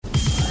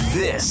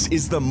This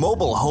is the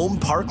Mobile Home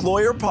Park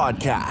Lawyer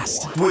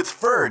Podcast with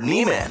Ferd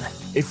Niemann.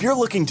 If you're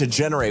looking to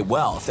generate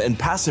wealth and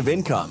passive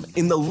income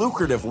in the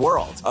lucrative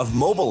world of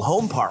mobile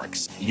home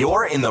parks,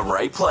 you're in the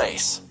right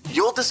place.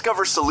 You'll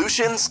discover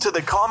solutions to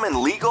the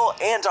common legal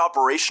and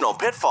operational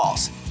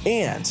pitfalls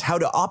and how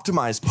to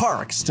optimize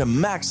parks to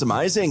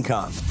maximize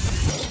income.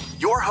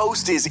 Your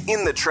host is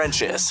in the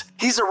trenches.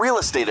 He's a real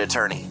estate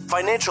attorney,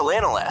 financial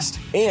analyst,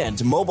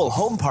 and mobile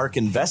home park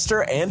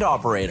investor and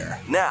operator.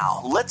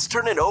 Now, let's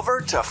turn it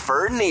over to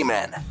Ferd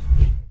Niemann.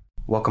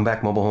 Welcome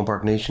back, Mobile Home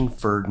Park Nation.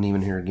 Ferd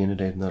Niemann here again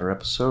today with another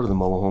episode of the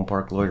Mobile Home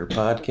Park Lawyer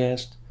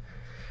Podcast.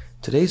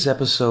 Today's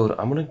episode,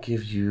 I'm going to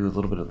give you a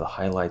little bit of the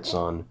highlights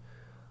on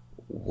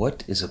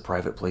what is a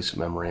private placement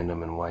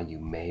memorandum and why you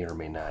may or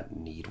may not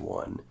need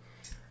one.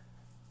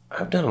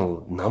 I've done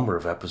a number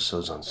of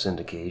episodes on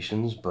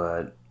syndications,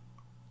 but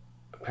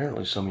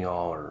apparently some of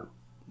y'all are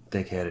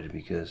thick-headed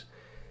because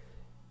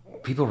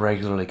people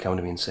regularly come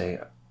to me and say,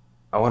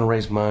 I want to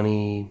raise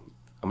money,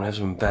 I'm going to have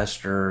some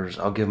investors,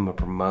 I'll give them a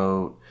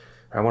promote,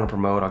 or I want to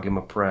promote, I'll give them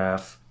a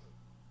pref.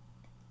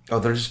 Oh,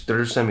 they're just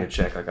sending me a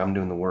check, like I'm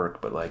doing the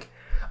work, but like,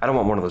 I don't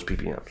want one of those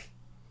PPMs.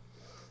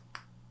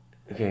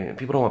 Okay,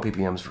 people don't want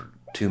PPMs for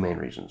two main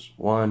reasons.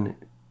 One,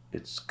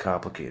 it's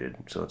complicated,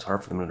 so it's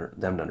hard for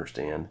them to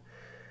understand,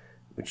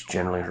 which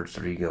generally hurts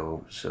their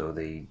ego, so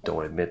they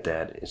don't admit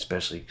that,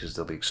 especially because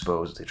they'll be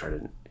exposed if they try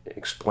to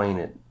explain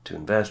it to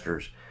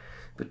investors.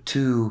 But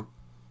two,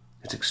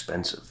 it's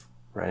expensive,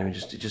 right? I mean,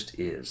 it just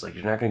is. Like,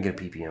 you're not going to get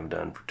a PPM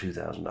done for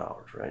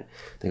 $2,000, right?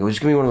 They go,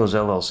 just give me one of those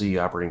LLC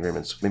operating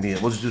agreements. Maybe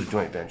we'll just do a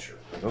joint venture.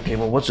 Like, okay,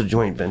 well, what's a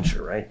joint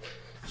venture, right?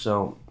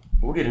 So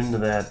we'll get into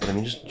that, but I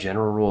mean, just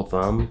general rule of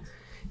thumb,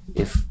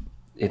 if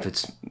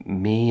it's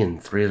me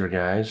and three other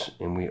guys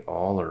and we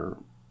all are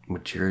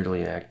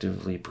materially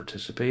actively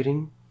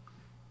participating,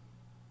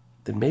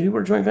 then maybe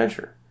we're a joint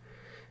venture.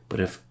 But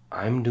if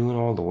I'm doing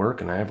all the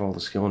work and I have all the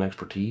skill and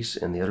expertise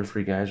and the other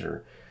three guys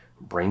are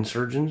brain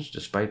surgeons,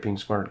 despite being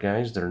smart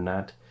guys, they're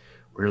not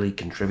really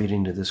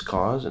contributing to this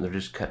cause and they're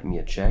just cutting me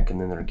a check and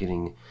then they're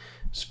getting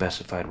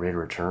specified rate of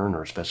return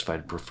or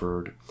specified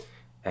preferred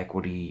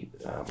equity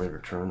rate of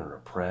return or a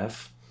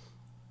pref,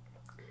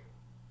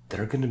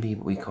 they're going to be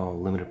what we call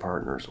limited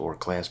partners or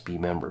Class B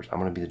members. I'm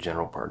going to be the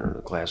general partner,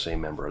 the Class A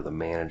member, or the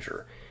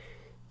manager.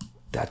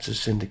 That's a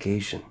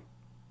syndication.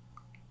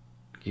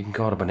 You can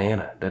call it a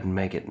banana. It doesn't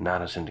make it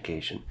not a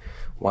syndication.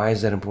 Why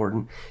is that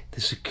important?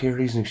 The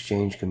Securities and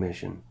Exchange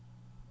Commission,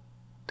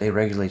 they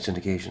regulate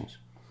syndications.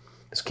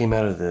 This came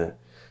out of the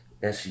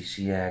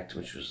SEC Act,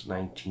 which was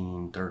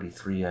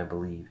 1933, I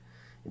believe.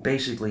 And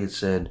basically, it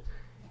said,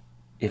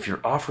 if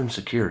you're offering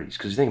securities,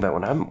 because you think about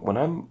it, when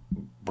I'm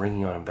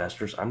bringing on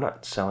investors, I'm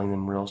not selling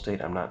them real estate.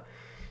 They're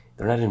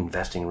not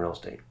investing in real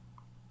estate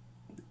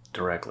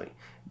directly.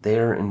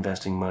 They're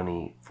investing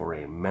money for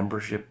a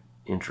membership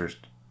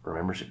interest or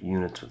membership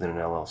units within an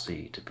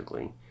LLC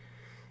typically.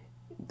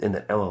 And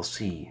the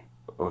LLC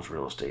owns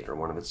real estate or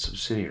one of its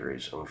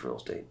subsidiaries owns real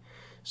estate.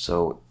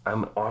 So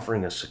I'm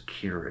offering a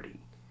security,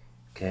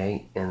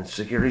 okay? And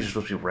securities are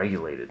supposed to be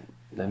regulated.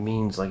 That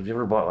means, like, if you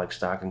ever bought like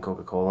stock in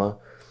Coca-Cola,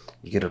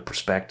 you get a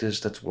prospectus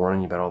that's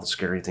warning you about all the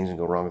scary things that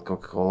go wrong with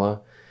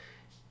Coca-Cola.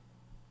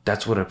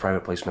 That's what a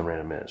private placement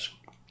memorandum is.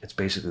 It's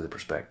basically the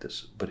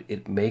prospectus. But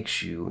it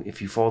makes you,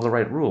 if you follow the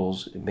right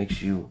rules, it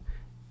makes you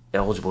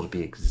eligible to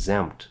be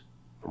exempt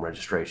from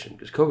registration.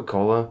 Because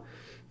Coca-Cola,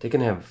 they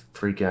can have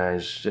three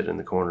guys sitting in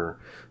the corner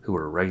who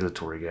are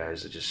regulatory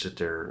guys that just sit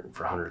there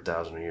for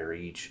 $100,000 a year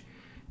each,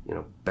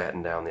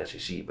 batting down the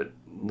SEC. But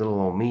little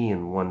old me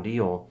in one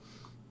deal,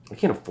 I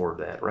can't afford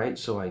that, right?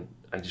 So I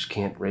just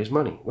can't raise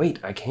money. Wait,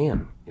 I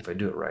can if I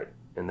do it right.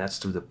 And that's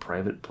through the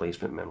private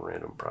placement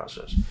memorandum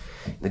process.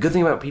 The good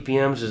thing about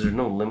PPMs is there's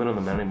no limit on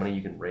the amount of money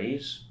you can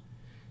raise.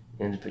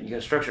 And you got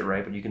to structure it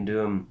right, but you can do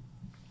them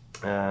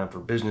for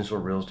business or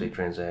real estate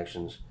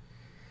transactions.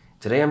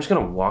 Today I'm just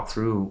going to walk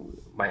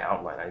through my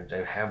outline.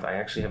 I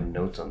actually have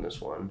notes on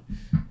this one,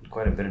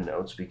 quite a bit of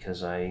notes,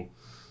 because I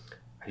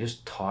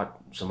just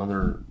taught some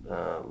other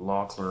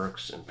law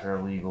clerks and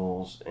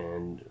paralegals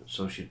and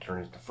associate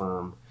attorneys at the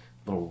firm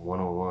little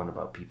 101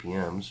 about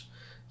PPMs.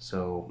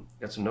 So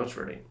got some notes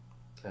ready.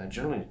 I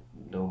generally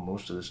know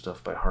most of this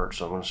stuff by heart,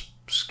 so I'm going to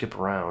skip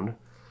around.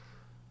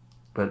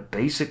 But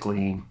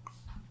basically,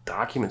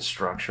 document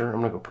structure,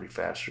 I'm going to go pretty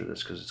fast through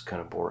this because it's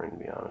kind of boring, to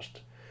be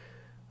honest.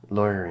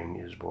 Lawyering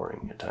is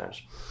boring at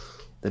times.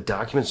 The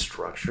document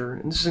structure,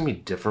 and this is going to be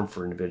different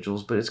for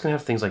individuals, but it's going to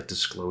have things like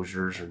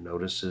disclosures or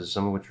notices,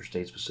 some of which are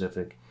state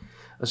specific,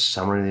 a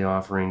summary of the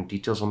offering,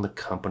 details on the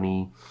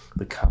company,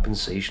 the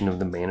compensation of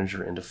the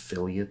manager and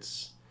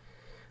affiliates.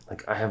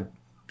 Like, I have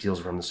deals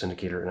where I'm the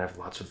syndicator and I have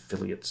lots of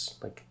affiliates.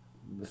 Like,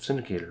 the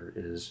syndicator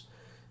is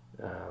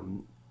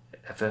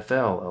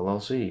FFL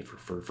LLC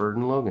for Ferd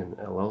and Logan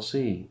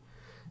LLC.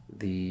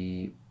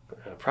 The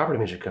property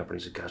management company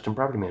is Augustin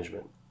Property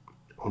Management,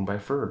 owned by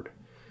Ferd.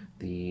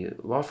 The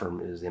law firm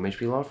is the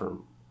MHP Law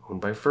Firm,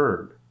 owned by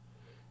Ferd.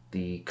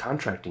 The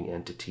contracting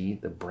entity,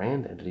 the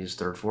brand entity, is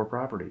Third Floor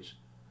Properties,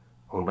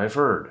 owned by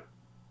Ferd.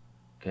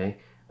 Okay?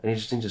 I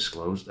just need to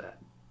disclose that,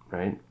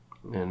 right?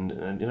 And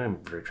I'm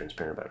very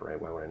transparent about it,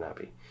 right? Why would I not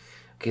be?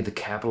 Okay, the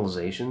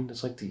capitalization,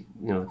 it's like the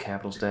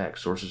capital stack,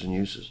 sources and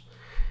uses.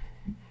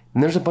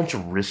 And there's a bunch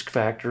of risk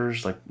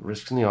factors, like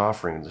risks in the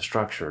offering, the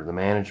structure, the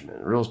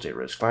management, real estate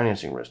risk,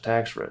 financing risk,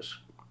 tax risk.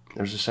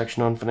 There's a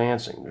section on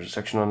financing. There's a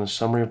section on the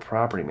summary of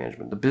property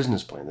management, the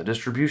business plan, the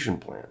distribution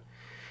plan,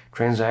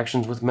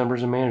 transactions with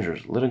members and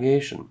managers,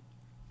 litigation.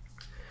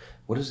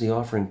 What is the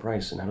offering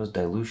price and how does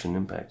dilution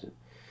impact it?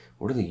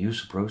 What are the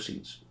use of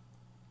proceeds?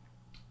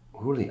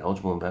 Who are the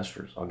eligible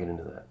investors? I'll get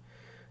into that.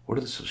 What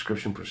are the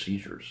subscription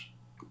procedures?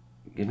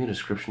 Give me a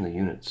description of the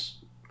units.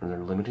 Are there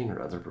limiting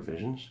or other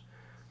provisions?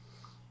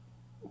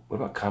 What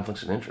about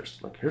conflicts of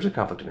interest? Like, here's a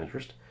conflict of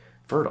interest.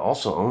 Ferd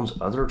also owns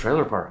other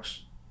trailer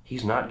parks.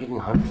 He's not giving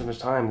 100% of his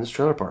time in this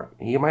trailer park.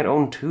 He might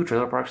own 2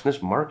 trailer parks in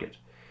this market.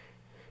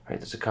 Right?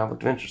 That's a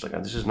conflict of interest. Like,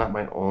 this is not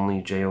my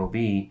only job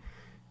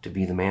to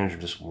be the manager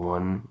of this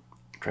one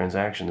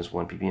transaction, this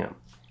one PPM.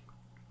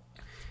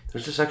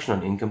 There's a section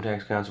on income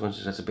tax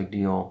consequences. That's a big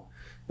deal.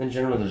 Then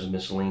generally there's a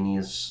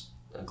miscellaneous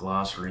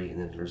glossary, and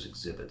then there's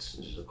exhibits.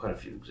 There's quite a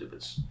few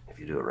exhibits if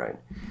you do it right.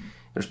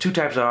 There's 2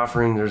 types of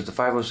offering. There's the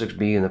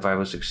 506B and the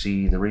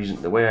 506C.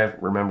 The way I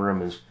remember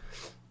them is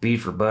B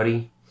for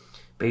buddy.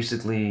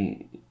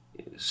 Basically,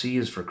 C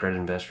is for credit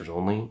investors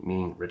only,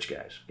 meaning rich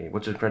guys. Okay,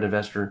 what's a credit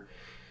investor?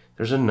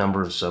 There's a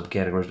number of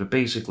subcategories, but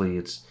basically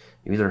it's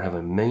you either have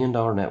 $1 million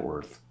net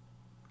worth,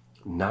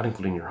 not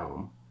including your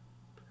home,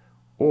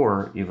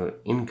 or you have an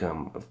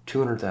income of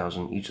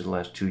 $200,000 each of the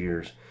last 2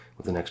 years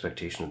with an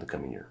expectation of the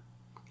coming year.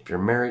 If you're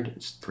married,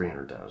 it's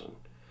 $300,000.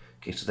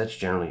 Okay, so that's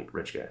generally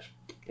rich guys,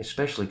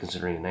 especially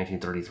considering in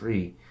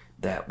 1933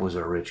 that was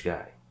a rich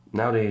guy.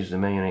 Nowadays, the $1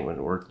 million ain't what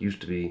it worth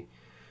used to be,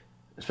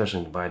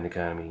 especially in the Biden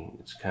economy.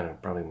 It's kind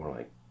of probably more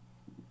like,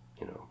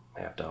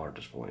 $50 at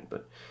this point.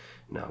 But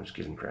no, I'm just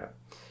giving crap.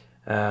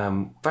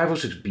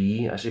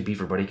 506B, I say B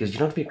for buddy because you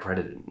don't have to be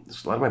accredited.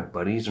 A lot of my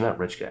buddies are not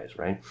rich guys,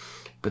 right?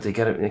 But they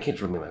can't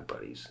really be my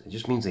buddies. It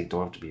just means they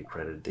don't have to be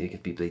accredited.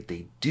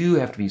 They do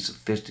have to be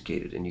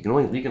sophisticated, and you can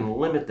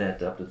limit that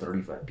to up to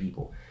 35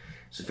 people.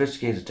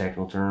 Sophisticated is a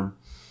technical term.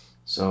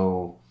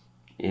 So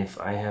if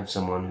I have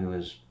someone who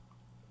is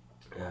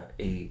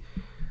a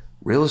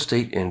real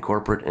estate and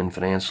corporate and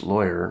finance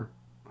lawyer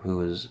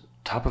who is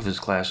top of his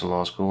class in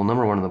law school,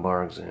 number 1 in the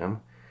bar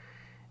exam,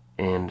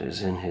 and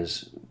is in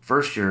his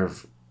first year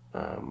of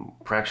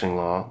practicing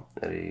law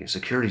at a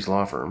securities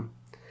law firm,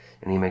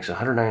 and he makes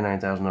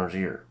 $199,000 a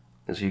year,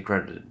 is he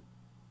accredited?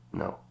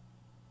 No,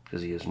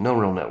 because he has no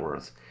real net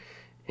worth,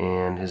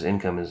 and his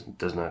income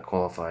does not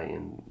qualify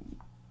in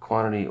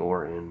quantity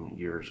or in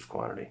years of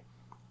quantity.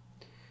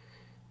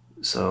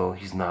 So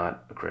he's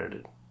not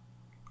accredited.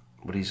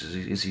 But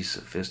is he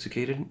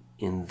sophisticated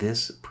in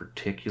this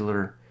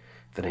particular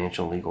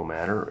financial legal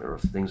matter or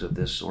things of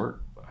this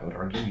sort? I would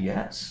argue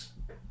yes.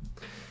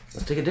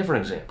 Let's take a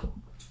different example.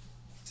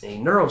 A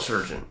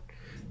neurosurgeon.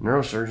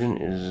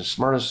 Neurosurgeon is the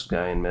smartest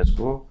guy in med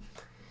school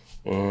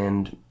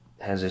and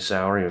has a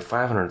salary of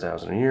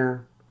 $500,000 a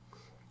year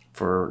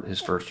for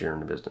his first year in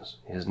the business.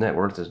 His net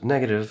worth is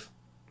negative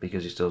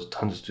because he still has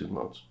tons of student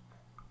loans.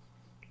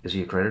 Is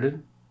he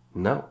accredited?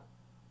 No.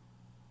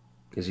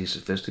 Is he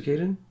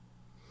sophisticated?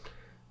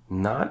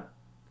 Not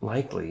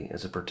likely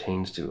as it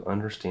pertains to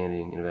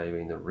understanding and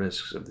evaluating the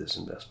risks of this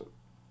investment.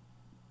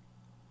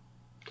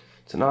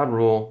 It's an odd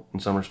rule in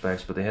some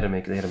respects, but they had to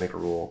make a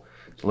rule.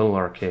 It's a little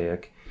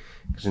archaic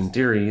because in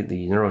theory,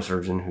 the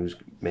neurosurgeon who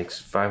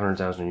makes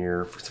 $500,000 a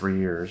year for 3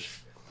 years,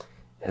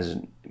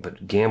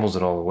 but gambles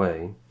it all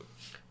away,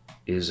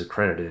 is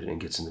accredited and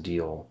gets in the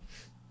deal.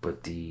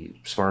 But the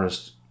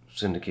smartest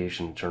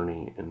syndication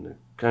attorney in the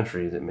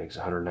country that makes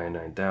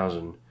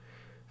 $199,000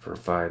 for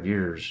 5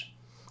 years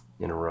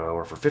in a row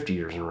or for 50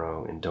 years in a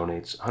row and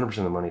donates 100%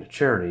 of the money to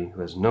charity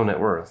who has no net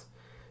worth,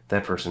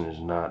 that person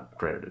is not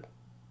accredited.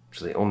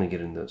 So they only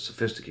get in the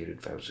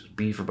sophisticated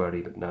 506B for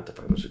buddy, but not the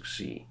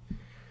 506C.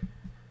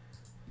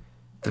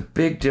 The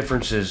big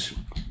difference is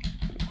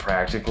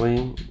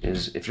practically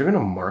is if you're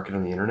going to market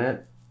on the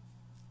internet,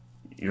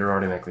 you're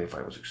automatically a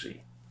 506C.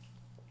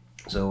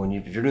 So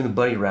if you're doing the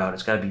buddy route,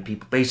 it's got to be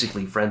people,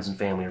 basically friends and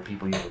family or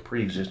people you have a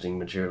pre-existing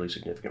materially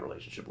significant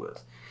relationship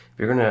with. If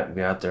you're going to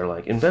be out there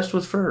like, invest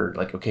with Ferd,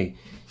 like, okay,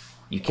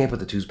 you can't put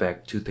the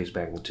toothpaste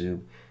back in the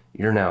tube.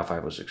 You're now a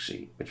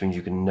 506C, which means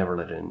you can never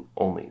let in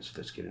only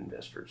sophisticated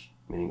investors,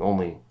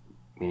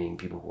 meaning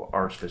people who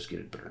are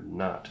sophisticated but are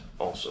not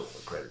also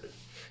accredited.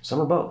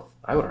 Some are both.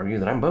 I would argue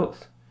that I'm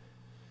both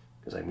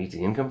because I meet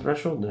the income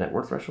threshold, the net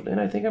worth threshold,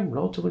 and I think I'm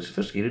relatively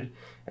sophisticated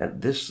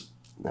at this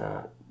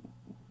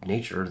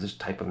nature, this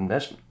type of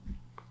investment.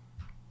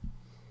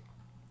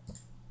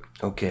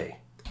 Okay.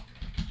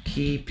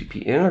 Key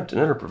PP,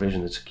 another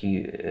provision that's key,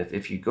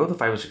 if you go the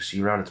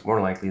 506C route, it's more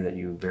likely that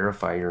you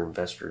verify your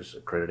investor's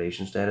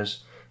accreditation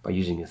status by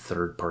using a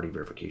third-party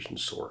verification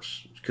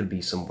source. It could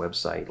be some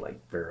website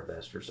like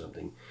Verivest or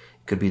something.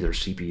 It could be their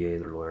CPA,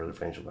 their lawyer, their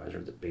financial advisor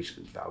that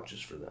basically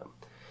vouches for them.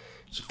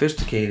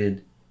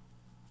 Sophisticated,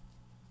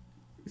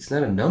 it's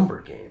not a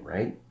number game,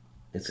 right?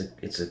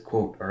 It's a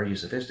quote, are you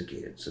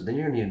sophisticated? So then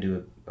you're going to need to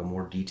do a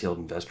more detailed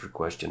investor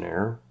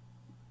questionnaire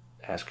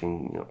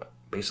asking,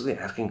 basically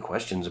asking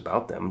questions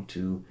about them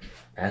to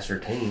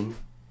ascertain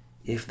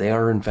if they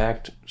are in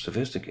fact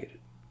sophisticated.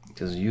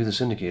 Because you, the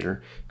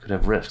syndicator, could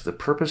have risk. The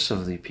purpose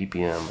of the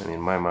PPM,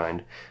 in my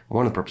mind,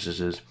 one of the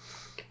purposes is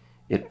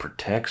it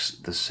protects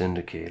the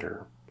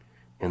syndicator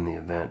in the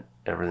event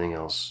everything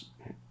else,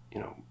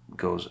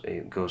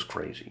 goes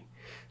crazy.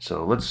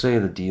 So let's say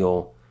the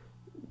deal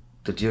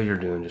you're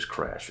doing just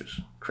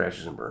crashes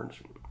and burns.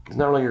 It's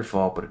not really your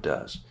fault, but it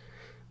does.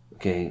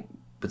 Okay,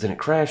 but then it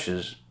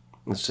crashes.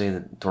 Let's say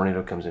the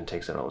tornado comes in,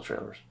 takes out all the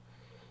trailers,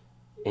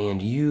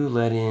 and you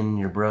let in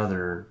your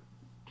brother.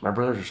 My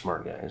brothers are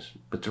smart guys,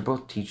 but they're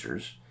both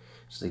teachers,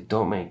 so they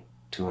don't make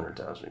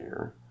 $200,000 a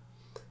year,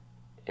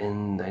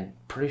 and I'm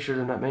pretty sure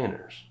they're not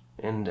millionaires.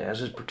 And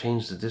as it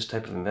pertains to this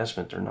type of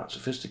investment, they're not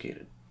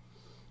sophisticated.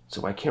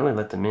 So I can't really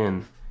let them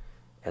in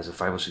as a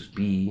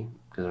 506B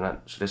because they're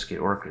not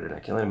sophisticated or accredited.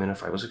 I can't let them in a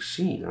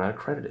 506C. They're not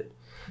accredited.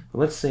 But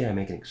let's say I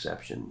make an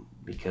exception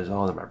because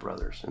they're my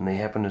brothers, and they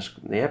happen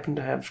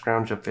to have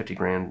scrounged up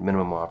 $50,000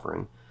 minimum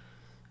offering,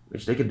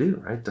 which they could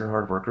do, right? They're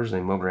hard workers.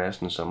 They mow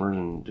grass in the summers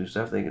and do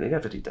stuff. They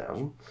got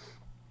 $50,000,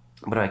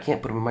 but I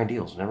can't put them in my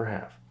deals. Never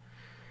have.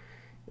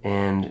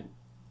 And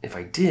if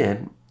I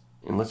did,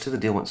 and let's say the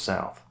deal went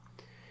south,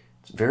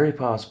 it's very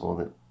possible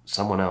that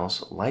someone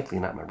else, likely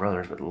not my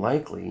brothers, but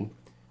likely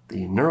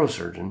the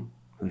neurosurgeon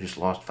who just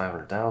lost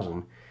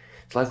 $500,000,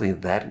 it's likely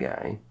that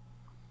guy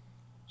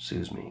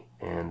sues me.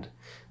 And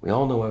we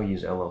all know why we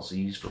use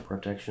LLCs for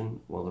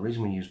protection. Well, the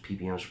reason we use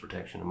PPMs for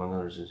protection, among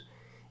others, is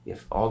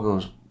if all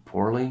goes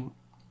poorly,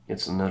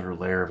 it's another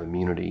layer of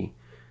immunity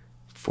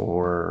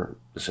for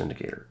the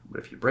syndicator.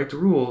 But if you break the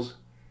rules,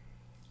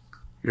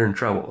 you're in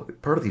trouble.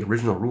 Part of the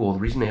original rule, the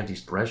reason they have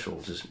these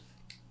thresholds is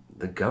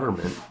the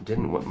government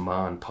didn't want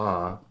Ma and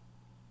Pa,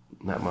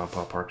 not Ma and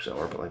Pa Park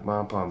Seller, but like Ma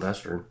and Pa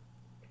Investor,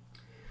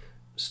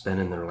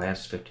 spending their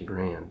last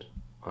 $50,000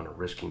 on a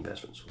risky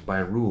investment. So by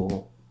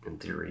rule, in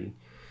theory,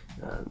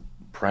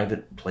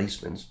 private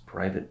placements,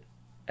 private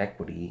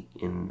equity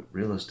in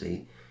real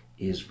estate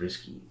is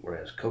risky,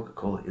 whereas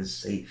Coca-Cola is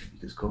safe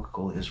because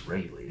Coca-Cola is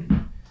regulated.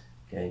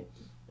 Okay,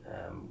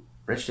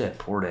 Rich Dad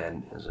Poor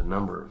Dad has a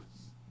number of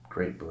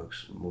great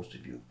books. Most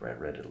of you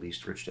have read at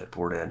least Rich Dad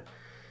Poor Dad.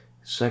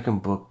 His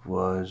second book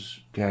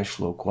was Cash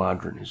Flow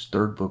Quadrant. His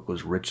third book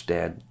was Rich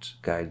Dad's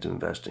Guide to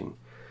Investing.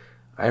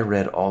 I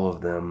read all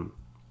of them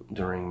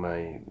during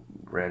my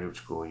graduate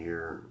school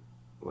year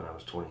when I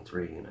was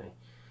 23, and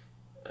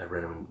I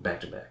read them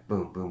back to back.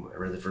 Boom, boom. I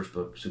read the first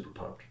book, super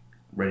pumped,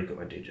 ready to get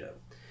my day job.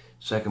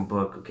 Second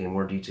book, okay,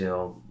 more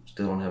detail.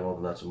 Still don't have all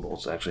the nuts and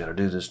bolts actually how to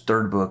do this.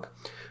 Third book,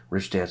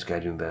 Rich Dad's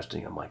Guide to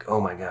Investing. I'm like, oh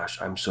my gosh,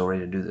 I'm so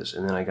ready to do this.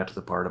 And then I got to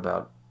the part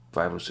about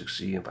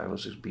 506C and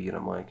 506B, and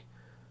I'm like,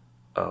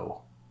 oh,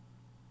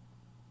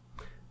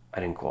 I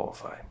didn't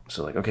qualify.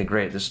 So like, okay,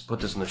 great. Put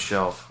this on the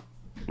shelf.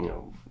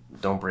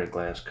 Don't break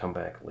glass. Come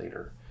back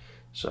later.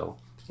 So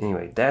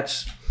anyway,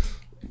 that's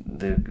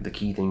the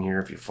key thing here.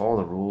 If you follow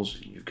the rules,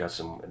 you've got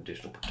some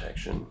additional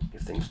protection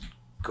if things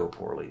go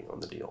poorly on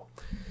the deal.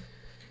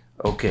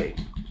 Okay,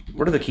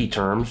 what are the key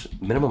terms?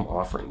 Minimum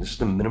offering. This is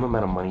the minimum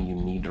amount of money you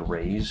need to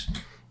raise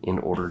in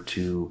order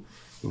to,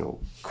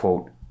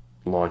 quote,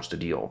 launch the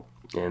deal.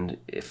 And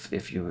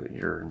if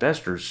your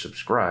investors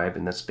subscribe,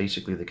 and that's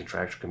basically the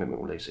contractual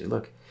commitment where they say,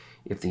 look,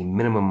 if the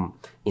minimum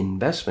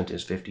investment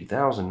is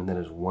 $50,000 and that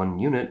is one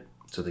unit,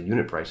 so the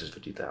unit price is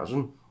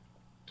 $50,000.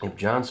 If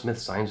John Smith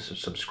signs a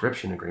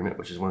subscription agreement,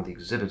 which is one of the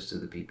exhibits to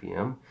the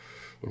PPM,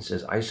 and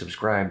says, I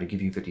subscribe to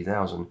give you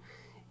 $50,000,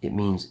 it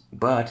means,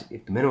 but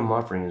if the minimum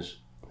offering is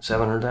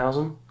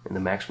 $700,000 and the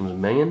maximum is $1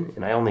 million,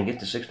 and I only get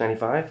to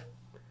 $695,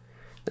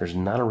 there's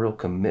not a real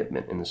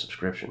commitment in the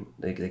subscription.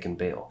 They can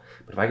bail.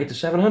 But if I get to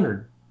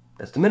 $700,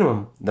 that's the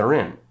minimum, they're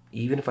in,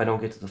 even if I don't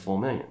get to the full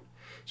 $1 million.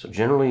 So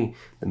generally,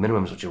 the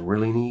minimum is what you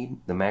really need.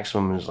 The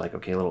maximum is like,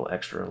 okay, a little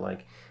extra.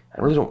 Like,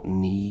 I really don't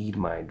need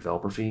my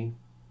developer fee.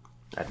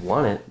 I'd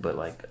want it, but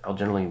like, I'll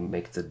generally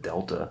make the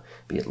delta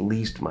be at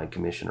least my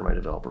commission or my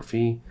developer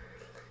fee.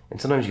 And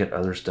sometimes you get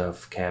other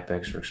stuff,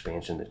 CapEx or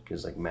expansion, that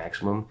is like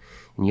maximum.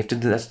 And you have to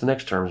do, that's the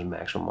next term is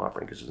maximum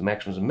offering. Because if the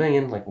maximum is $1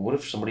 million, like what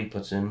if somebody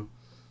puts in,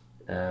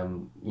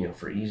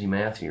 for easy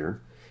math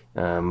here,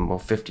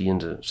 50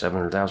 into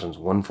 700,000 is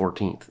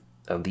 1/14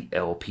 of the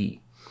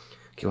LP.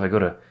 Okay, well,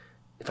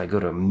 if I go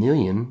to $1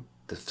 million,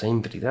 the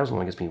same 50,000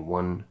 only gets me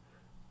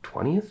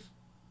 1/20th.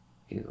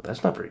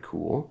 That's not very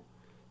cool.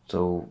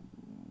 So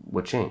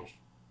what changed?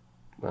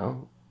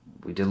 Well,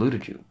 we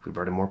diluted you. We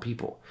brought in more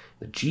people.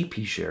 The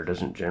GP share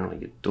doesn't generally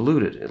get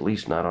diluted, at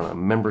least not on a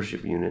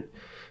membership unit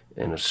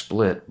and a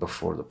split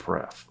before the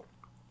pref.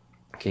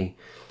 Okay,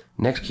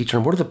 next key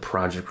term, what are the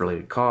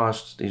project-related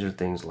costs? These are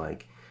things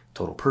like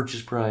total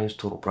purchase price,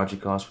 total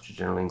project costs, which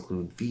generally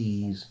include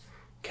fees,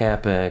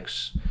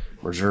 CapEx,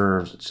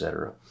 reserves,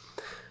 etc.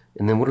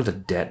 And then what are the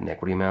debt and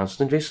equity amounts?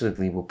 And then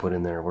basically we'll put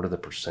in there what are the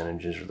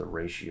percentages or the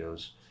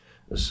ratios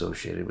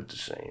associated with the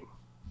same.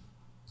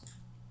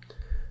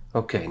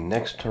 Okay,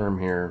 next term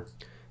here,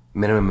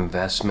 minimum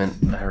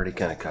investment. I already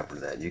kind of covered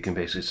that. You can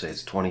basically say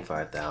it's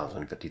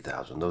 $25,000,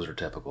 $50,000. Those are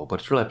typical, but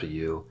it's really up to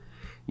you.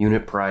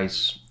 Unit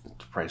price,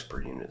 the price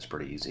per unit is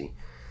pretty easy.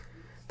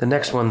 The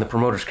next one, the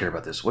promoters care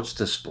about this. What's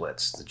the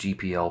splits? The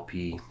GP,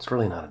 LP. It's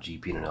really not a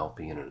GP and an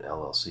LP and an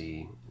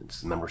LLC. It's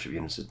the membership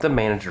units. It's the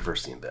manager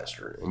versus the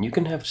investor. And you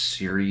can have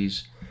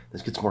series.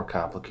 This gets more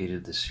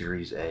complicated. The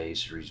Series A,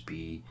 Series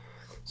B.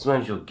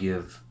 Sometimes you'll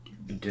give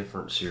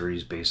different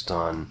series based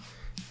on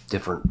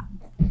different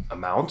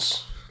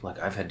amounts. Like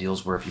I've had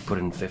deals where if you put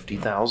in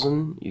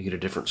 50,000, you get a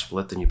different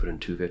split than you put in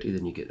 250,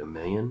 then you get $1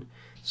 million.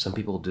 Some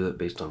people do it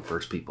based on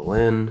first people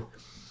in.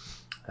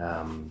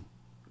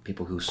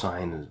 People who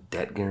sign a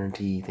debt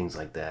guarantee, things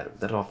like that.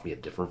 That'll often be a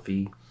different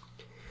fee.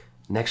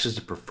 Next is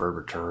the preferred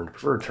return. The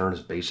preferred return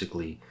is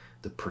basically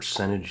the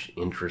percentage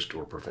interest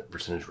or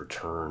percentage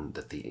return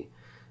that the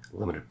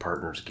limited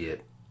partners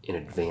get in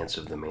advance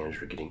of the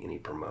manager getting any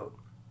promote.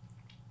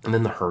 And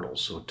then the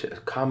hurdles. So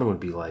common would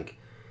be like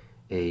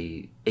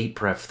a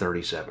 8-pref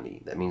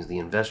 30-70. That means the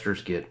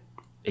investors get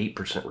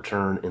 8%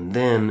 return, and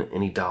then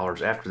any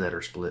dollars after that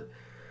are split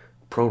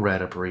pro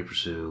rata pari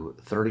passu,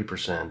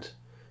 30%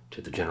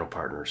 to the general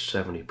partners,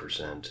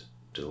 70%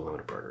 to the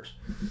limited partners.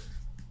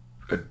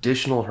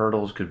 Additional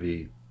hurdles could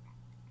be,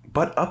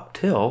 but up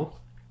till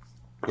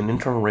an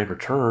internal rate of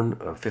return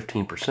of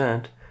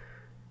 15%,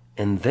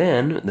 and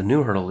then the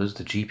new hurdle is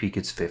the GP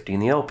gets 50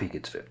 and the LP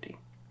gets 50.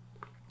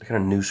 They're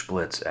kind of new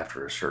splits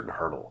after a certain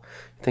hurdle.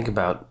 Think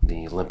about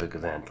the Olympic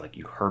event, like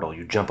you hurdle,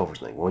 you jump over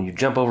something. When you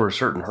jump over a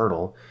certain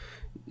hurdle,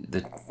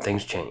 the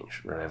things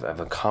change, right?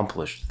 I've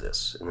accomplished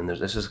this, and then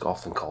this is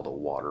often called a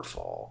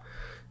waterfall.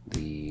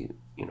 The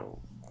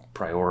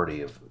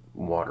priority of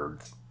water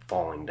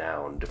falling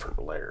down different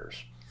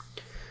layers.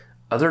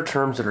 Other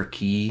terms that are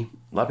key,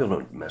 a lot of people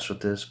don't mess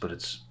with this, but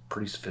it's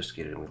pretty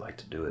sophisticated and we like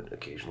to do it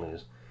occasionally,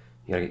 is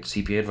you gotta get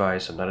CPA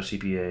advice. I'm not a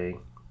CPA,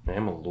 I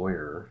am a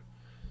lawyer,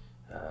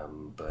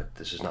 but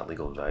this is not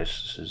legal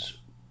advice. This is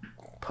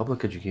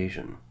public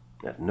education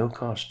at no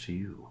cost to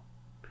you,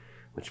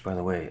 which, by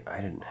the way, I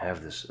didn't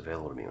have this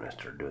available to me when I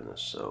started doing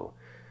this, so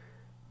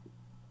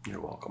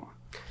you're welcome.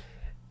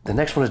 The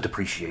next one is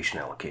depreciation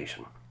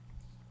allocation.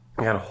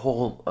 I got a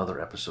whole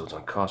other episodes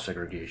on cost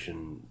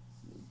segregation,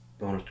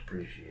 bonus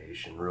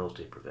depreciation, real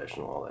estate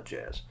professional, all that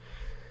jazz.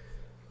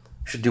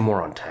 Should do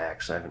more on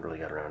tax. I haven't really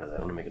got around to that.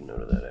 I'm gonna make a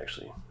note of that,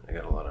 actually. I'm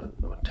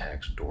a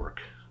tax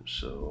dork,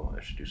 so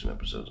I should do some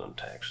episodes on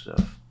tax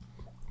stuff.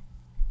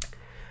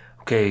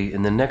 Okay,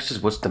 and the next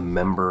is what's the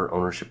member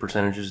ownership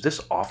percentages.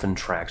 This often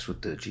tracks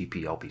with the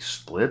GP-LP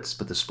splits,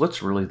 but the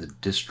splits are really the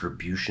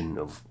distribution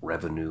of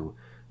revenue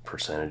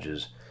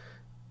percentages,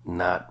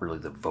 not really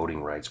the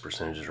voting rights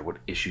percentages or what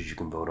issues you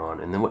can vote on.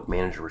 And then what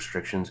manager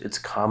restrictions. It's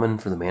common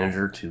for the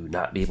manager to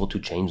not be able to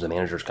change the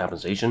manager's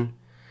compensation.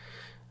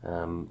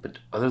 But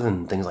other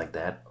than things like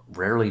that,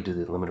 rarely do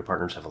the limited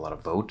partners have a lot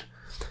of vote.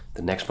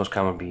 The next most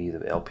common would be the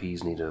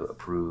LPs need to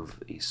approve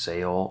a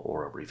sale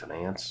or a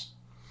refinance,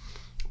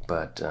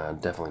 but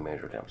definitely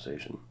manager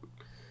compensation.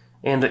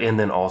 And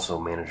then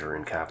also manager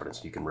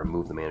incompetence. You can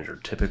remove the manager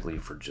typically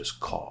for just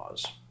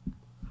cause.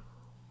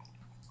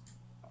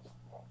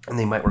 And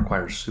they might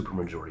require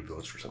supermajority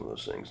votes for some of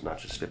those things, not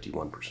just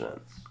 51%.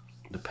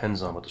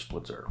 Depends on what the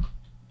splits are.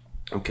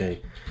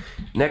 Okay,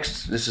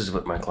 next, this is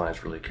what my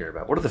clients really care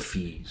about. What are the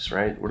fees,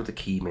 right? What are the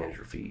key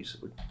manager fees?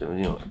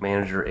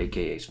 Manager,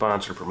 aka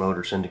sponsor,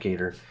 promoter,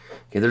 syndicator.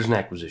 Okay, there's an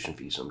acquisition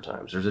fee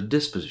sometimes. There's a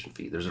disposition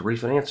fee. There's a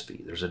refinance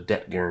fee. There's a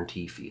debt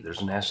guarantee fee.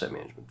 There's an asset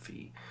management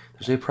fee.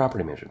 There's a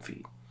property management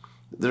fee.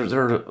 There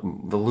are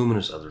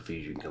voluminous other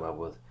fees you can come up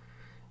with.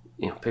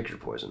 Pick your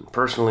poison.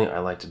 Personally, I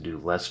like to do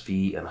less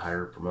fee and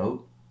higher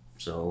promote.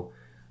 So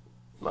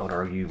I would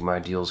argue my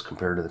deals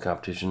compared to the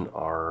competition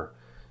are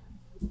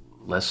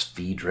less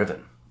fee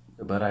driven,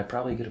 but I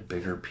probably get a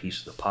bigger piece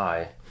of the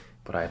pie.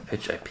 But I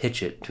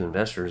pitch it to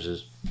investors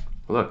as,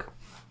 look,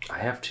 I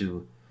have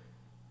to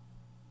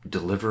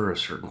deliver a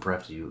certain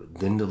pref to you,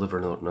 then deliver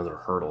another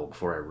hurdle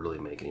before I really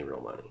make any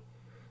real money.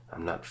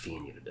 I'm not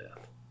feeing you to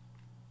death.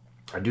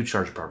 I do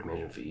charge a property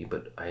management fee,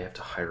 but I have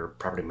to hire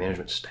property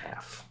management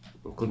staff,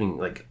 including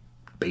like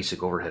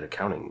basic overhead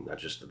accounting, not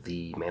just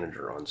the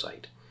manager on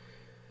site.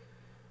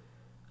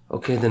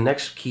 Okay, the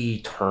next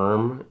key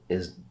term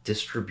is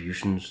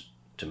distributions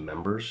to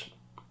members.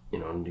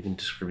 And you can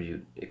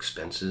distribute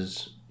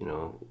expenses.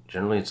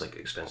 Generally it's like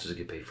expenses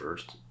get paid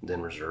first,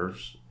 then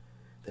reserves,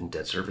 then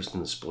debt service,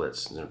 then the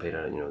splits. And then paid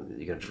out.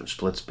 You got different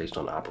splits based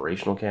on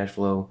operational cash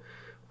flow,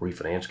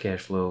 refinance cash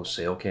flow,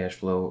 sale cash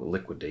flow,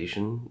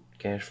 liquidation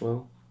cash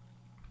flow.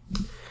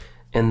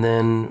 And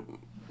then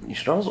you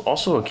should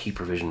also a key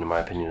provision, in my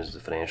opinion, is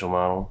the financial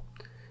model.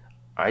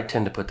 I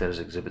tend to put that as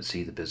Exhibit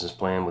C, the business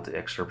plan, with the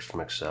excerpts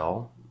from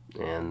Excel.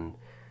 And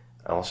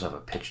I also have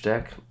a pitch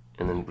deck.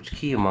 And then what's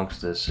key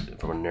amongst this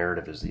from a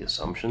narrative is the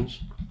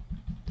assumptions.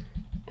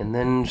 And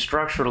then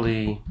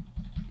structurally,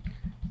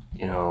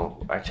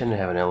 I tend to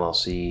have an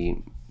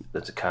LLC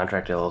that's a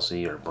contract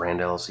LLC or brand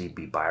LLC,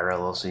 be buyer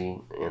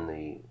LLC in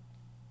the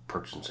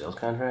purchase and sales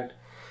contract.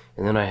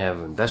 And then I have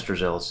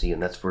investors LLC,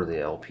 and that's where the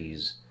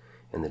LPs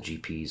and the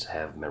GPs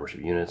have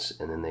membership units,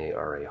 and then they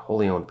are a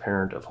wholly owned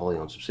parent of wholly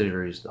owned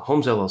subsidiaries. The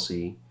Homes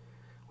LLC,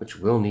 which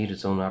will need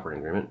its own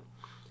operating agreement,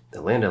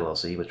 the land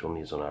LLC, which will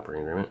need its own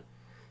operating agreement.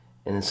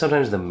 And then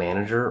sometimes the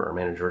manager or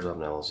managers of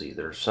an LLC.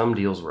 There are some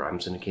deals where I'm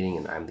syndicating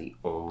and I'm the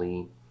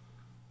only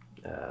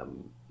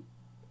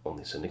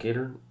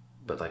syndicator.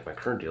 But like my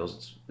current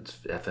deals, it's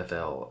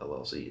FFL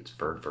LLC. It's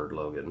Ferd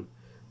Logan.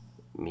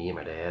 Me and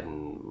my dad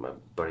and my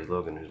buddy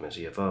Logan, who's my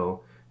CFO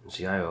and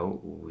CIO,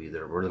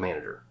 we're the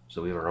manager.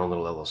 So we have our own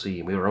little LLC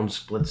and we have our own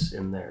splits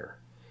in there.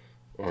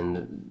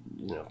 And,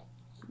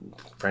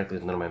 frankly,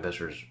 it's none of my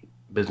investors'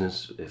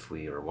 business if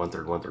we are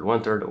 1/3, 1/3,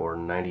 1/3, or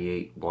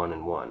 98, 1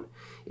 and 1.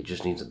 It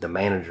just needs the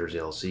manager's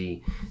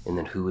LLC, and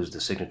then who is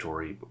the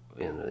signatory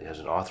and has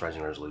an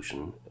authorizing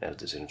resolution as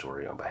the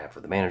signatory on behalf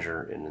of the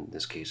manager. And in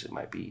this case, it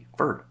might be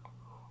Ferd.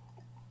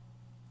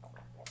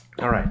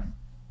 All right.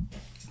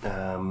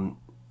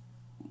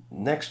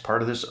 Next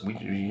part of this,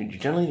 you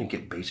generally need to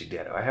get basic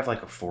data. I have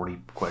like a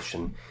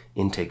 40-question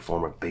intake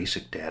form of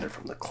basic data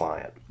from the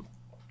client.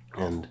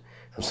 And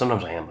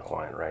sometimes I am the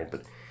client, right?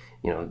 But,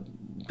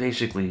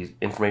 basically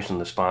information on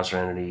the sponsor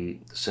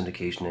entity, the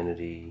syndication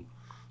entity,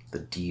 the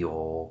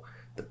deal,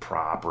 the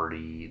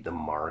property, the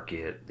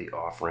market, the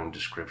offering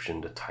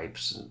description, the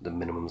types, the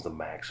minimums, the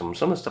maximums,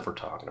 some of the stuff we're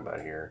talking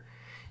about here.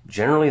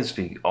 Generally, this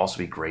would also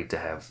be great to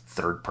have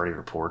third-party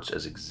reports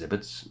as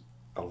exhibits.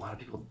 A lot of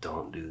people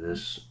don't do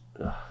this.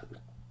 Ugh, it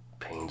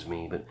pains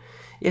me. But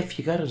if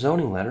you got a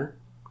zoning letter,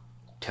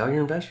 tell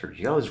your investors.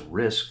 You got all this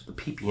risk. The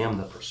PPM,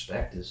 the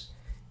prospectus,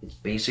 it's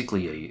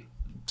basically a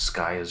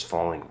sky is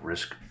falling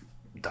risk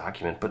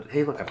document. But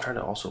hey, look, I'm trying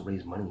to also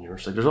raise money here.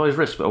 It's like there's always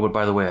risks. But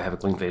by the way, I have a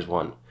clean phase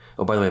one.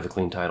 Oh, by the way, I have a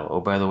clean title.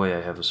 Oh, by the way,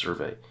 I have a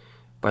survey.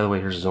 By the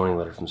way, here's a zoning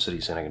letter from the city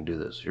saying I can do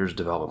this. Here's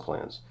development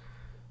plans.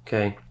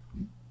 Okay.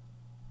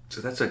 So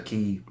that's a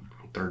key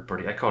third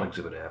party. I call it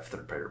Exhibit F,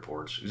 third party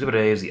reports. Exhibit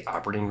A is the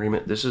operating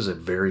agreement. This is a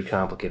very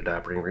complicated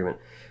operating agreement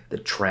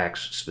that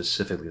tracks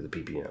specifically the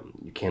PPM.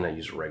 You cannot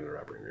use a regular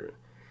operating agreement.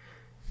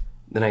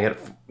 Then I got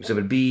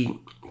Exhibit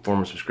B,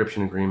 form of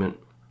subscription agreement.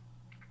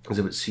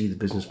 Exhibit C, the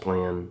business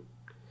plan,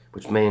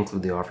 which may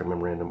include the offering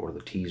memorandum or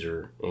the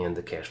teaser and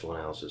the cash flow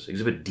analysis.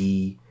 Exhibit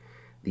D,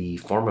 the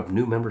form of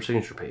new member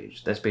signature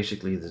page. That's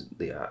basically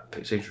the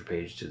signature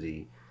page to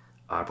the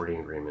operating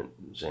agreement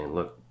saying,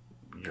 look,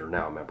 you're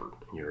now a member.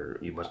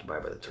 You must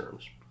abide by the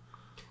terms.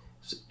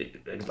 So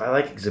I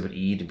like Exhibit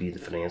E to be the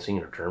financing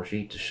or term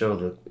sheet to show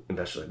the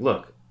investors, like,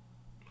 look,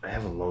 I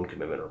have a loan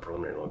commitment or a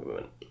preliminary loan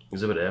commitment.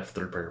 Exhibit F,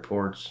 third-party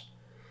reports.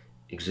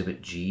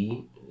 Exhibit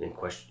G,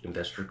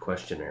 investor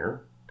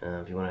questionnaire.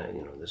 If you want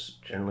to, this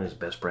generally is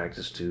best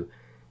practice to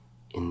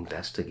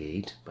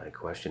investigate by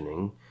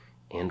questioning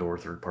and or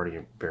third-party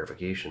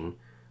verification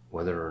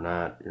whether or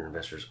not your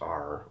investors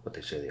are what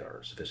they say they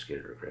are,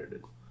 sophisticated or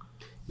accredited.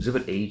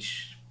 Exhibit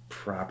H,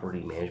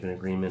 property management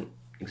agreement.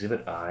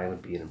 Exhibit I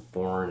would be an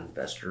foreign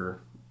investor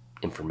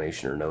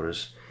information or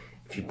notice.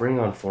 If you bring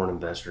on foreign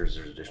investors,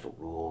 there's additional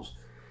rules.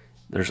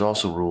 There's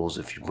also rules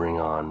if you bring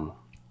on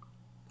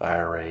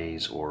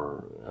IRAs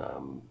or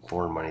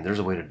foreign money. There's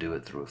a way to do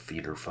it through a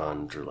feeder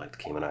fund through like the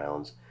Cayman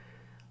Islands.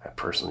 I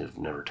personally have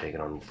never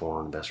taken on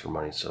foreign investor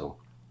money, so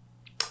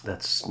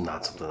that's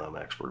not something I'm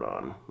an expert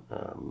on.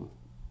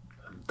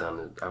 I've done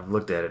it. I've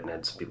looked at it and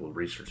had some people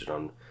research it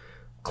on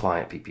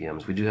client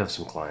PPMs. We do have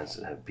some clients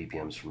that have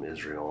PPMs from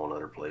Israel and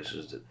other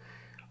places that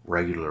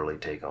regularly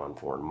take on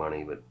foreign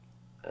money, but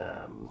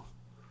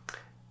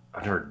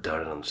I've never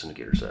done it on the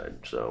syndicator side,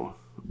 so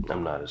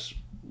I'm not as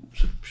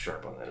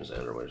sharp on that as I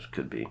otherwise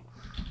could be.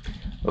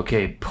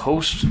 Okay,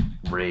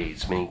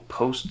 post-raise, meaning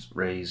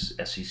post-raise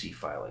SEC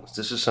filings.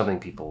 This is something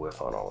people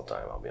whiff on all the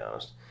time, I'll be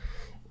honest.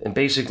 And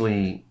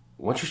basically,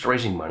 once you start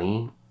raising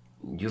money,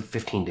 you have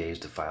 15 days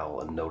to file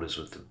a notice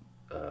with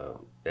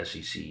the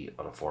SEC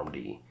on a Form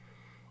D.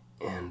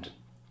 And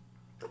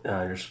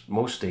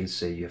most states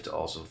say you have to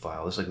also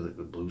file, it's like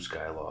the blue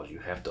sky laws, you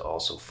have to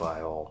also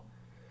file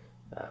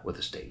with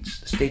the states.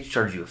 The states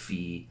charge you a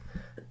fee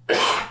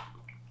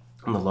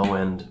on the low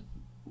end.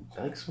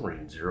 I think some are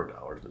even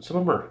 $0, but some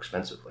of them are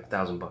expensive, like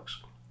 $1,000.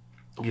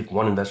 If you have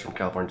one investor from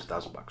California, it's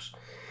 $1,000.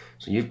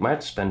 So you might have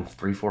to spend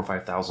 $3,000,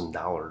 $4,000,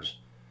 $5,000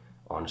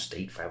 on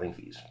state filing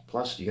fees.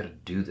 Plus, you got to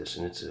do this,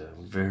 and it's a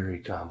very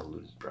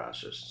convoluted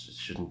process. It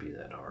shouldn't be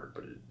that hard,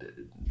 but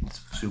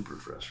it's super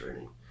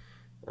frustrating.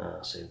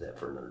 Save that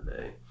for another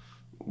day,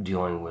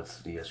 dealing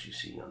with the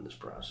SEC on this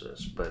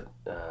process. But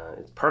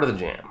it's part of the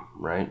jam,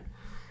 right?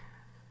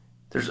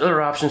 There's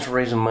other options for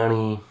raising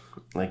money.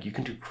 Like you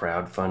can do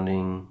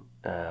crowdfunding.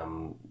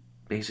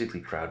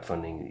 Basically,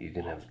 crowdfunding, you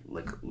can have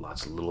like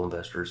lots of little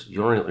investors.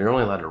 You're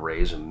only allowed to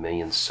raise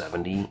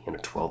 $1,070,000 in a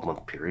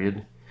 12-month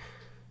period.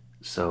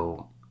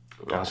 So,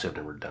 honestly, I've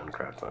never done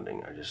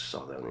crowdfunding. I just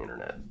saw that on the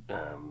internet.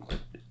 But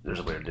there's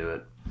a way to do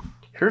it.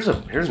 Here's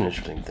an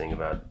interesting thing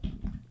about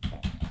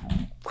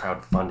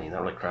crowdfunding.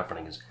 Not really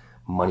crowdfunding, is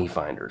money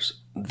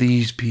finders.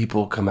 These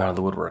people come out of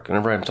the woodwork.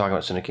 Whenever I'm talking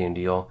about syndicating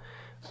deal,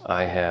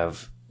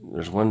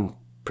 there's one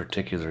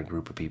particular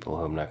group of people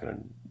who I'm not going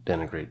to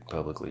denigrate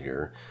publicly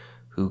here,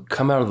 who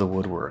come out of the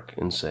woodwork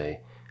and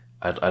say,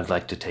 I'd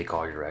like to take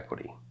all your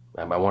equity.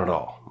 I want it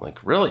all. I'm like,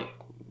 really?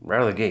 Right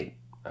out of the gate,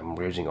 I'm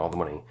raising all the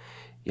money.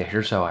 Yeah,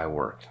 here's how I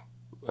work.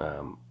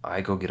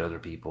 I go get other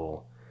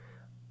people.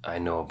 I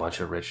know a bunch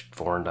of rich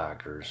foreign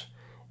doctors,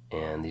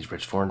 and these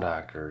rich foreign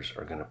doctors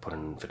are going to put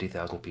in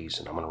 $50,000 apiece,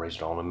 and I'm going to raise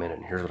it all in a minute,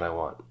 and here's what I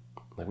want.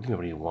 I'm like,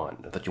 what do you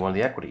want? I thought you wanted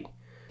the equity.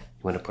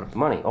 You want to put up the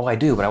money. Oh, I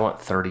do, but I want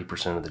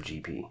 30% of the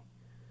GP.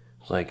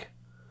 It's like,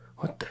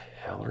 what the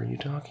hell are you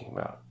talking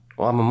about?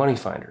 Well, I'm a money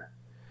finder.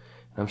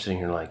 And I'm sitting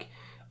here like,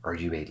 are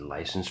you a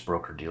licensed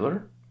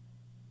broker-dealer?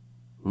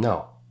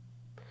 No.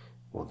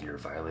 Well, you're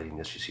violating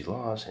the SEC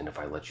laws, and if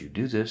I let you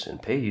do this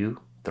and pay you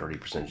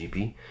 30%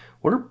 GP,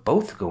 we're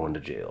both going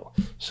to jail.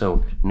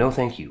 So, no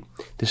thank you.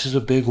 This is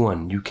a big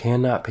one. You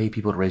cannot pay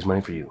people to raise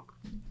money for you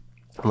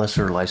unless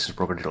they're a licensed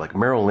broker-dealer. Like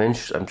Merrill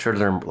Lynch, I'm sure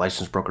they're a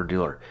licensed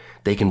broker-dealer.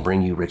 They can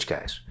bring you rich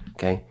guys,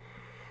 okay?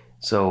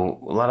 So,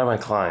 a lot of my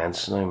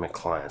clients, not even my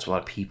clients, a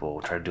lot of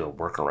people try to do a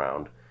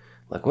workaround.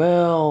 Like,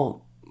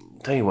 well,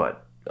 tell you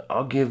what,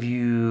 I'll give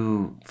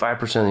you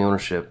 5% of the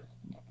ownership,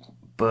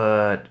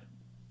 but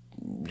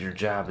your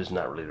job is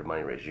not really to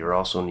money raise. You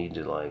also need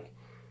to, like,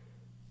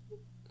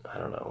 I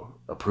don't know,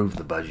 approve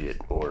the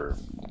budget or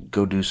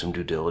go do some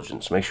due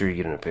diligence. Make sure you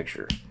get in a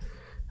picture.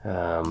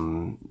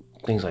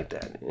 Things like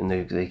that. And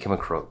they become a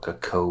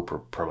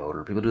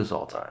co-promoter. People do this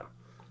all the time.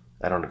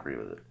 I don't agree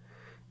with it.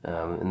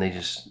 And they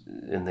just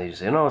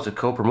say, no, it's a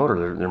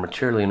co-promoter. They're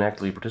materially and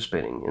actively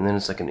participating. And then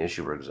it's like an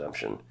issuer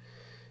exemption.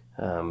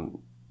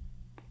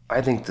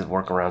 I think the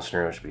workaround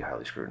scenario should be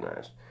highly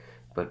scrutinized.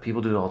 But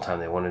people do it all the time.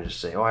 They want to just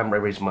say, oh, I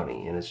raise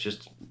money. And it's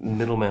just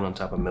middlemen on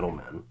top of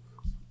middlemen.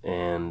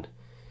 And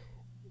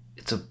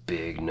it's a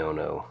big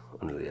no-no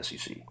under the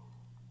SEC.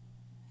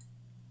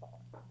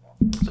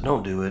 So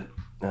don't do it,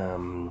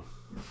 in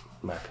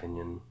my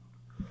opinion.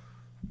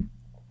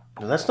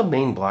 Now that's the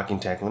main blocking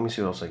tactic. Let me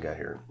see what else I got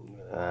here.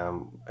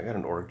 I got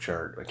an org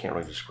chart. I can't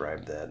really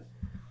describe that.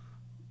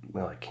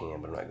 Well, I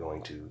can, but I'm not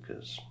going to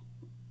because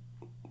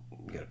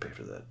you got to pay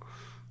for that.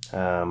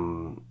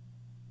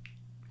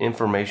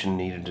 Information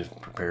needed to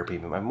prepare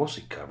PPM. I've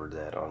mostly covered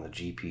that on the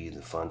GP,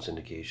 the fund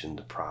syndication,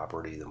 the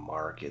property, the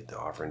market, the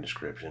offering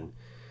description,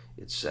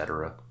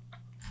 etc.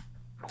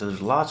 So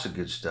there's lots of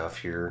good stuff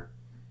here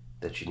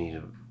that you need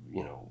to,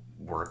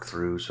 work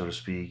through, so to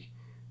speak,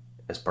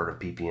 as part of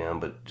PPM.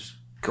 But just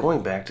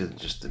going back to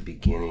just the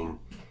beginning,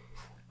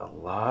 a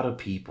lot of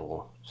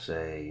people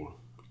say,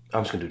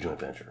 I'm just going to do a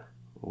joint venture.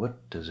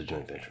 What does a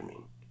joint venture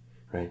mean,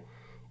 right?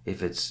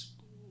 If it's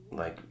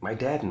like my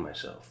dad and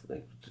myself,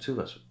 like the two of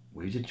us,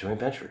 we did joint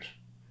ventures.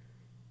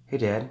 Hey,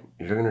 Dad,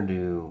 you're going to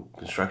do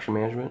construction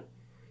management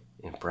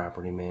and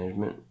property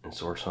management and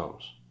source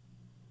homes.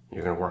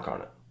 You're going to work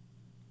on it,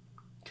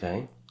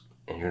 okay?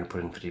 And you're going to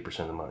put in 50%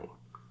 of the money.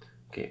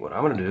 Okay, what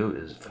I'm going to do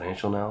is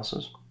financial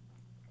analysis,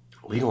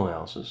 legal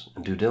analysis,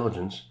 and due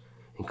diligence,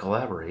 and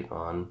collaborate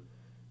on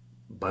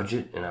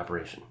budget and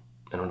operation.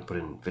 And I'm going to put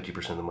in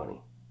 50% of the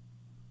money.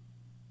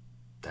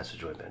 That's a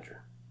joint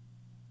venture.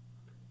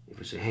 If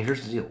we say, hey,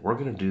 here's the deal. We're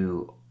going to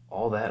do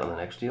all that on the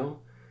next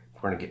deal.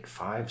 We're going to get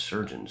 5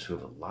 surgeons who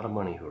have a lot of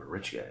money, who are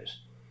rich guys,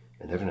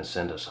 and they're going to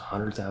send us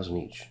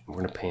 $100,000 each. We're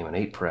going to pay them an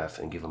 8 pref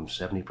and give them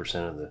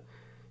 70% of the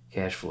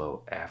cash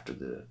flow after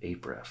the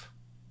 8 pref.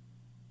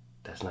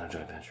 That's not a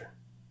joint venture.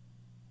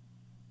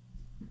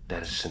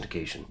 That is a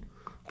syndication.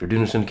 If you're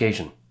doing a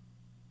syndication, you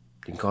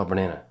can call it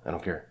banana. I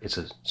don't care. It's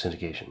a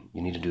syndication.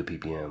 You need to do a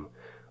PPM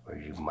or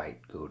you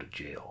might go to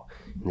jail.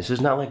 And this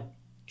is not like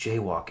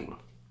jaywalking.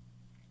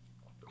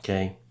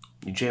 Okay?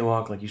 You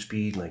jaywalk like you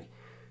speed, like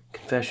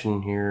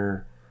confession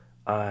here,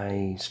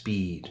 I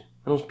speed.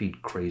 I don't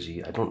speed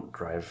crazy. I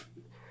drive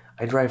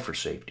for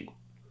safety,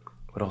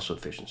 but also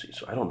efficiency.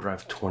 So I don't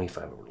drive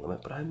 25 over the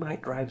limit, but I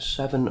might drive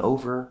 7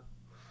 over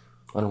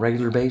on a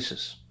regular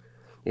basis.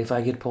 If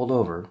I get pulled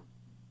over,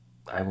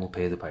 I will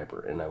pay the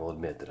piper, and I will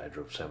admit that I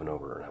drove 7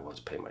 over, and I will have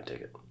to pay my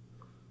ticket.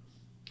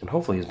 And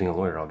hopefully, as being a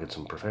lawyer, I'll get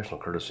some professional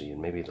courtesy, and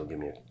maybe they'll give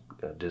me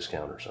a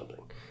discount or something.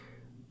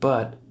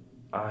 But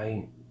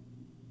I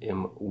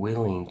am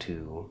willing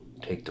to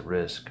take the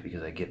risk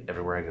because I get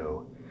everywhere I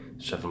go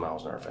 7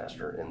 miles an hour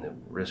faster, and the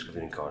risk of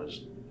getting caught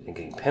and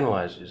getting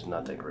penalized is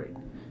not that great.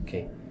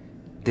 Okay,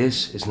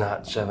 this is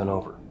not 7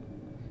 over.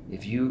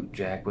 If you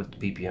jack with the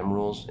PPM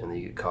rules and then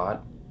you get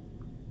caught,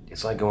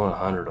 it's like going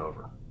 100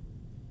 over,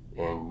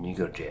 and you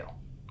go to jail.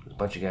 There's a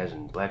bunch of guys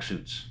in black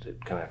suits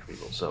that come after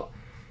people. So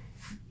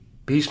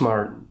be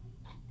smart.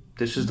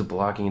 This is the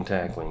blocking and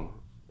tackling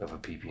of a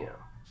PPM.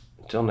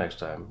 Until next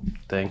time,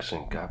 thanks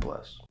and God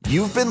bless.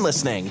 You've been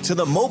listening to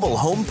the Mobile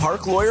Home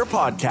Park Lawyer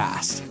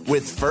Podcast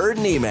with Ferd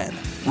Niemann.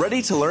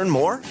 Ready to learn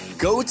more?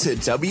 Go to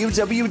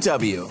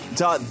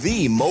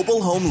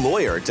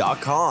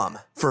www.themobilehomelawyer.com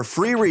for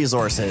free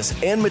resources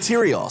and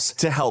materials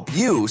to help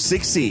you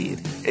succeed.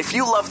 If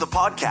you love the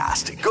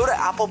podcast, go to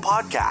Apple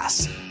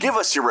Podcasts, give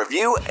us your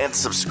review, and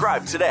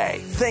subscribe today.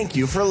 Thank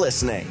you for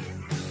listening.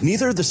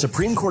 Neither the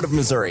Supreme Court of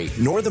Missouri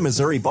nor the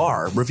Missouri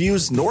Bar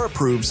reviews nor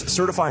approves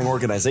certifying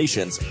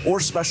organizations or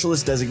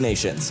specialist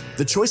designations.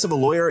 The choice of a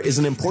lawyer is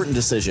an important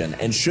decision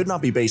and should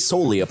not be based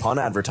solely upon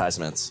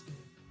advertisements.